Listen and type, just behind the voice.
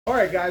All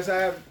right, guys, I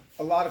have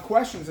a lot of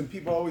questions, and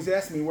people always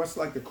ask me what's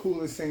like the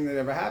coolest thing that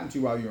ever happened to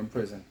you while you were in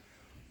prison.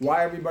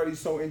 Why everybody's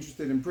so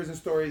interested in prison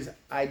stories,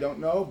 I don't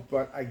know,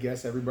 but I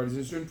guess everybody's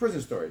interested in prison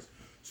stories.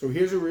 So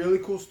here's a really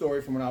cool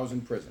story from when I was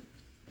in prison.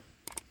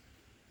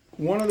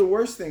 One of the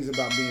worst things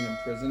about being in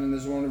prison, and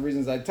this is one of the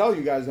reasons I tell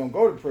you guys don't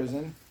go to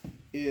prison,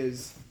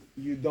 is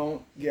you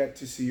don't get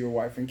to see your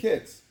wife and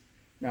kids.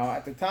 Now,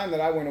 at the time that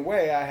I went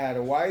away, I had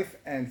a wife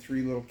and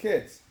 3 little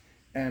kids.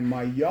 And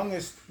my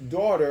youngest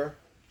daughter,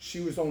 she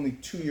was only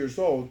 2 years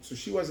old, so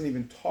she wasn't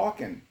even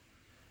talking.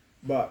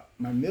 But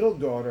my middle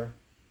daughter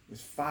was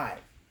 5.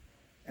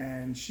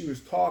 And she was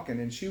talking,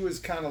 and she was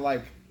kind of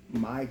like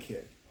my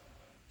kid.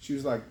 She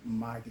was like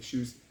my kid. She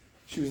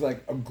was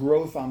like a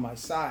growth on my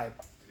side.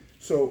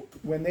 So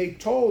when we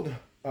told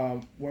her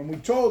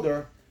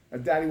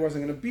that Daddy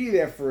wasn't going to be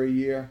there for a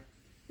year,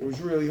 it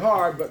was really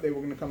hard, but they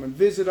were going to come and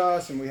visit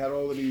us, and we had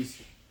all of these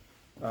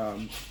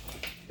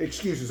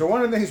excuses. So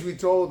one of the things we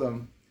told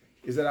them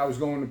is that I was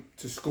going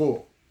to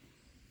school.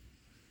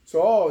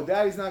 So,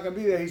 Daddy's not going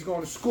to be there. He's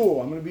going to school.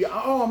 I'm going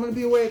to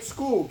be away at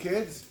school,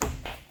 kids.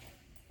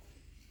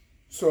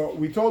 So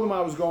we told them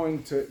I was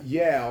going to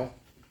Yale,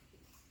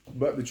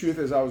 but the truth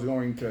is I was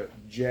going to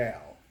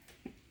jail.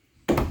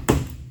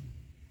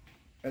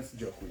 That's the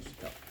joke we used to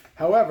tell.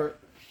 However,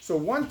 so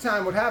one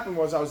time what happened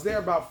was I was there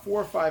about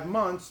 4 or 5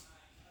 months,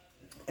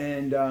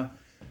 and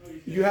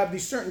you have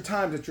these certain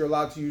times that you're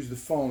allowed to use the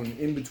phone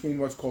in between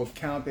what's called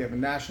count. They have a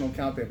national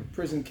count, they have a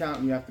prison count,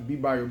 and you have to be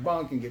by your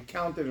bunk and get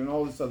counted and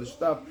all this other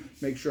stuff,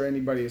 make sure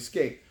anybody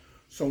escaped.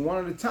 So one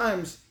of the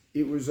times,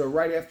 it was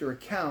right after a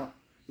count.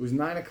 It was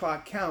 9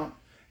 o'clock count,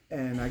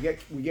 and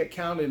we get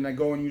counted, and I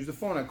go and use the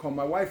phone. I call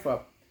my wife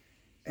up,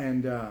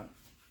 and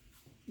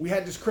we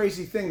had this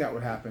crazy thing that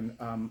would happen.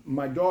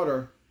 My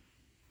daughter,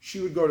 she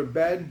would go to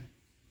bed,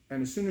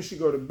 and as soon as she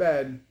go to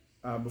bed,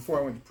 before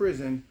I went to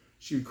prison,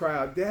 she would cry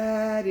out,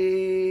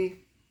 "Daddy,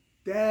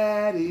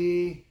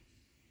 Daddy."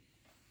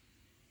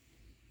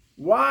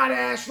 "What,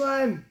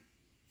 Ashlyn?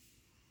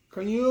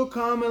 Can you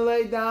come and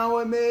lay down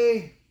with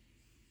me?"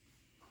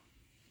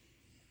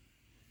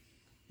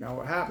 Now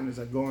what happened is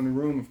I go in the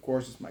room, of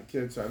course it's my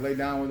kid, so I lay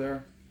down with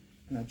her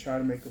and I try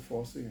to make her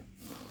fall asleep.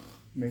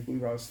 Make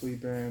believe I was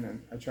sleeping,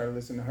 and I try to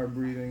listen to her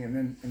breathing, and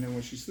then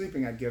when she's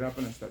sleeping, I'd get up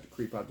and I start to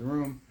creep out the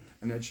room,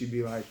 and then she'd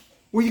be like,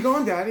 "Where you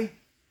going, Daddy?"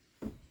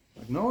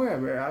 Like,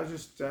 "Nowhere, I was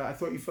just, I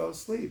thought you fell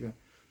asleep."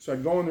 So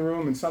I'd go in the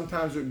room, and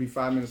sometimes it would be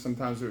 5 minutes,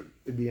 sometimes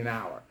it'd be an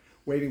hour,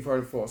 waiting for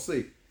her to fall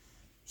asleep.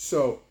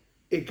 So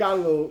it got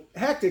a little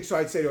hectic, so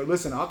I'd say to her,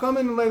 "Listen, I'll come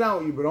in and lay down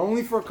with you, but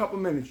only for a couple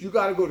minutes. You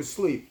got to go to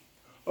sleep."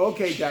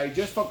 "Okay, Daddy,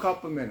 just for a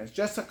couple minutes,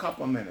 just a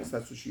couple minutes."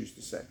 That's what she used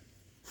to say.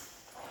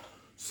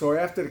 So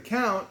after the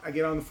count, I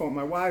get on the phone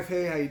with my wife.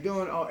 "Hey, how you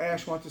doing?" "Oh,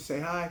 Ash wants to say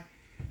hi."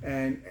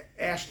 And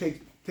Ash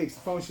takes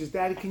the phone. She says,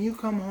 "Daddy, can you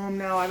come home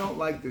now? I don't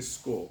like this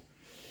school."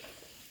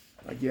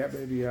 Like, "Yeah,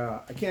 baby,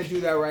 I can't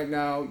do that right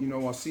now.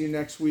 I'll see you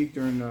next week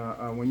during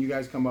when you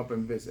guys come up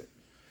and visit."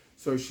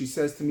 So she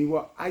says to me,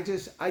 "Well, I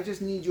just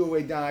need you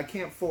away down. I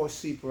can't fall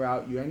asleep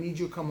without you. I need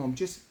you to come home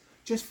just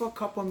for a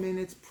couple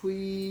minutes,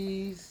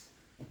 please."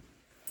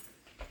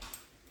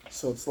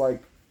 So it's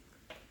like,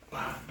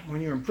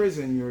 when you're in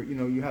prison,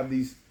 you have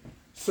these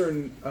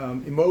certain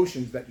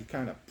emotions that you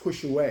kind of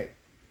push away,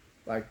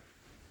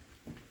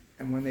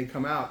 and when they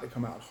come out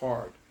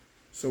hard.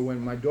 So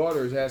when my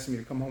daughter is asking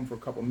me to come home for a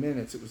couple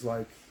minutes, it was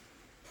like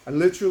I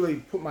literally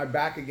put my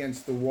back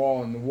against the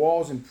wall, and the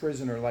walls in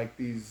prison are like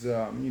these,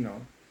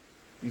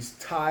 these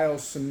tile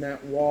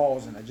cement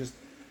walls, and I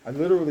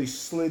literally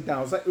slid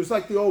down. It was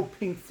like the old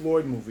Pink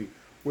Floyd movie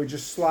where it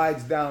just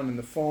slides down and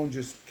the phone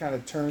just kind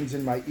of turns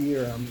in my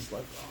ear. I'm just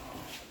like,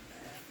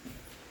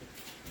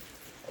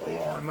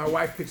 oh, and my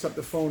wife picks up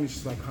the phone and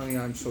she's like, "Honey,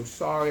 I'm so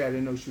sorry. I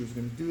didn't know she was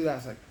going to do that." I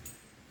was like,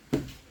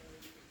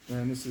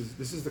 man, this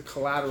is the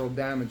collateral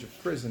damage of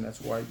prison. That's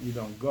why you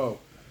don't go.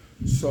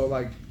 So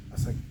I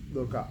was like,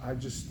 "Look, I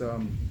just, I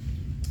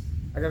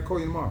got to call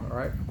you tomorrow, all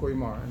right? I'll call you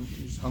tomorrow." And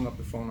she just hung up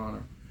the phone on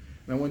her.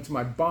 And I went to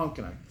my bunk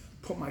and I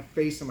put my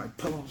face on my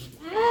pillow,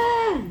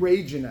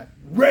 raging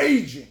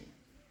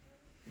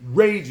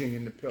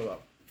in the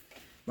pillow.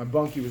 My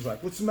bunkie was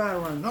like, "What's the matter,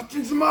 Ryan?"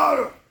 "Nothing's the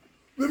matter.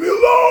 Leave me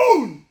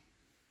alone."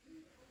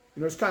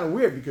 It's kind of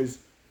weird because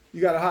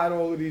you got to hide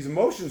all of these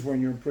emotions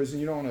when you're in prison.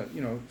 You don't want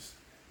to,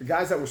 the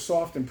guys that were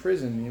soft in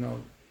prison,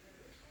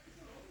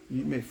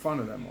 you make fun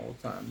of them all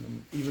the time.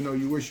 And even though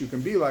you wish you can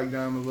be like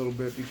them a little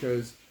bit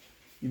because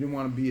you didn't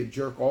want to be a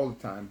jerk all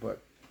the time,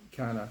 but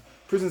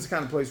prison's the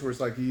kind of place where it's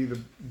like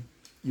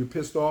you're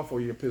pissed off or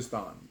you're pissed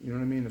on. You know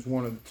what I mean? It's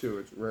one of the two.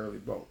 It's rarely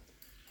both.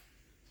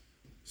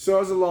 So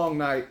it was a long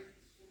night,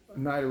 a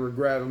night of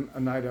regret, a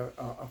night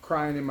of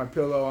crying in my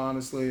pillow,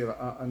 honestly,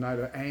 a night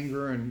of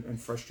anger and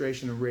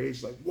frustration and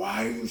rage. Like,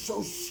 why are you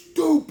so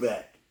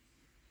stupid?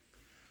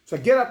 So I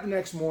get up the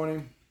next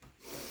morning.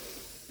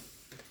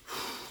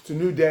 It's a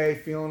new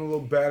day, feeling a little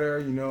better,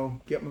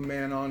 get my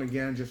man on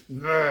again, just,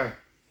 and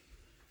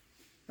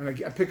I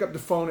pick up the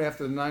phone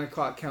after the 9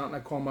 o'clock count, and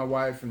I call my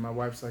wife, and my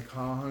wife's like,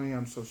 "Oh, honey,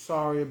 I'm so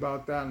sorry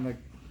about that." I'm like,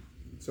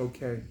 It's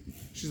okay.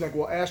 She's like,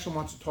 well, Ashlyn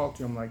wants to talk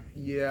to you. I'm like,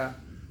 yeah,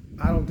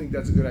 I don't think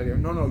that's a good idea.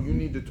 No, you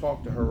need to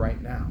talk to her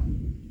right now.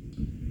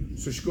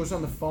 So she goes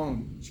on the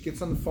phone. She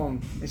gets on the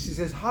phone and she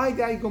says, hi,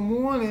 Daddy, good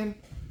morning.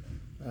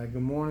 Good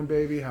morning,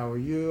 baby. How are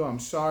you? I'm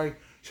sorry.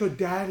 So,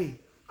 Daddy,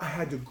 I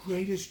had the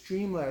greatest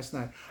dream last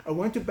night. I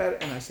went to bed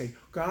and I say,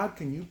 God,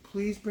 can you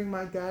please bring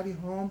my daddy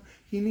home?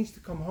 He needs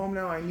to come home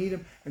now. I need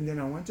him. And then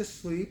I went to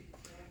sleep.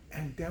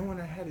 And then when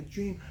I had a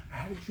dream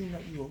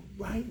that you were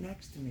right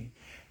next to me.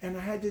 And I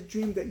had the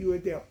dream that you were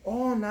there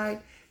all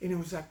night. And it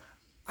was like,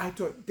 I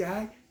thought,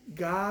 Dad,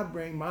 God,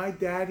 bring my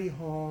daddy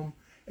home.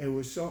 It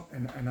was so,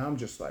 and I'm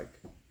just like,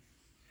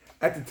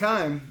 at the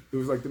time, it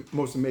was like the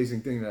most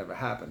amazing thing that ever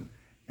happened.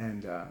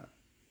 And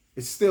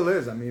it still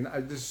is. I mean,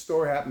 this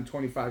story happened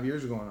 25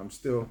 years ago, and I'm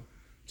still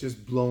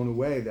just blown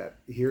away that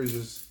here's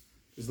this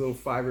little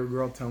 5-year-old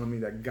girl telling me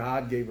that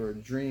God gave her a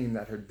dream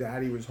that her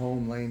daddy was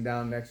home laying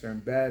down next to her in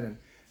bed.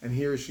 And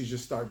here she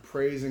just started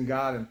praising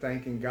God and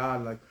thanking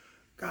God, like,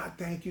 God,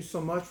 thank you so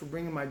much for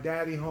bringing my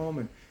daddy home.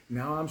 And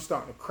now I'm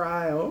starting to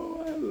cry.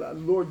 Oh,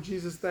 Lord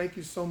Jesus, thank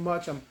you so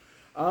much. I'm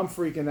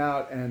freaking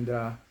out. And,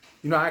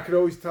 I could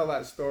always tell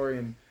that story.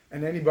 And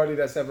anybody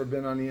that's ever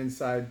been on the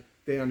inside,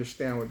 they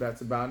understand what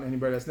that's about. And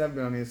anybody that's never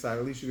been on the inside,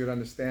 at least you could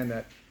understand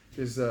that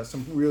there's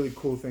some really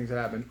cool things that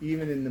happen.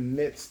 Even in the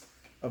midst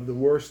of the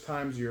worst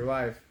times of your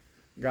life,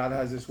 God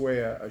has this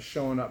way of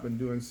showing up and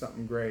doing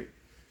something great.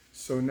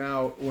 So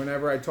now,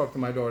 whenever I talk to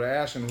my daughter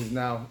Ashlyn, who's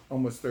now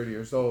almost 30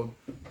 years old,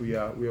 we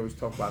always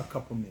talk about a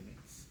couple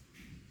minutes.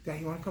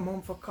 Dad, you want to come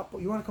home for a couple?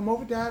 You want to come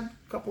over, Dad?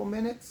 A couple of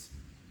minutes?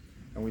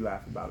 And we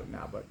laugh about it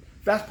now. But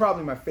that's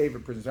probably my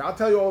favorite prison story. I'll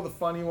tell you all the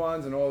funny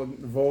ones and all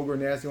the vulgar,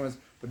 nasty ones,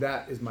 but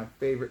that is my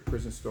favorite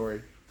prison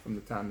story from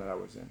the time that I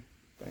was in.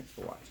 Thanks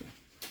for watching.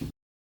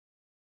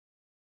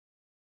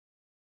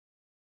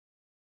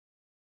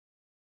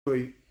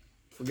 Really,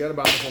 forget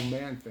about the whole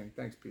man thing.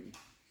 Thanks, Petey.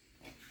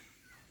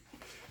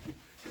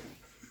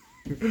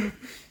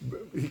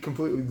 He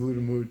completely blew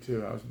the mood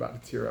too. I was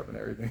about to tear up and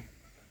everything.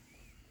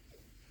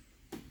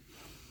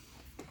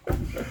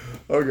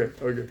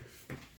 Okay.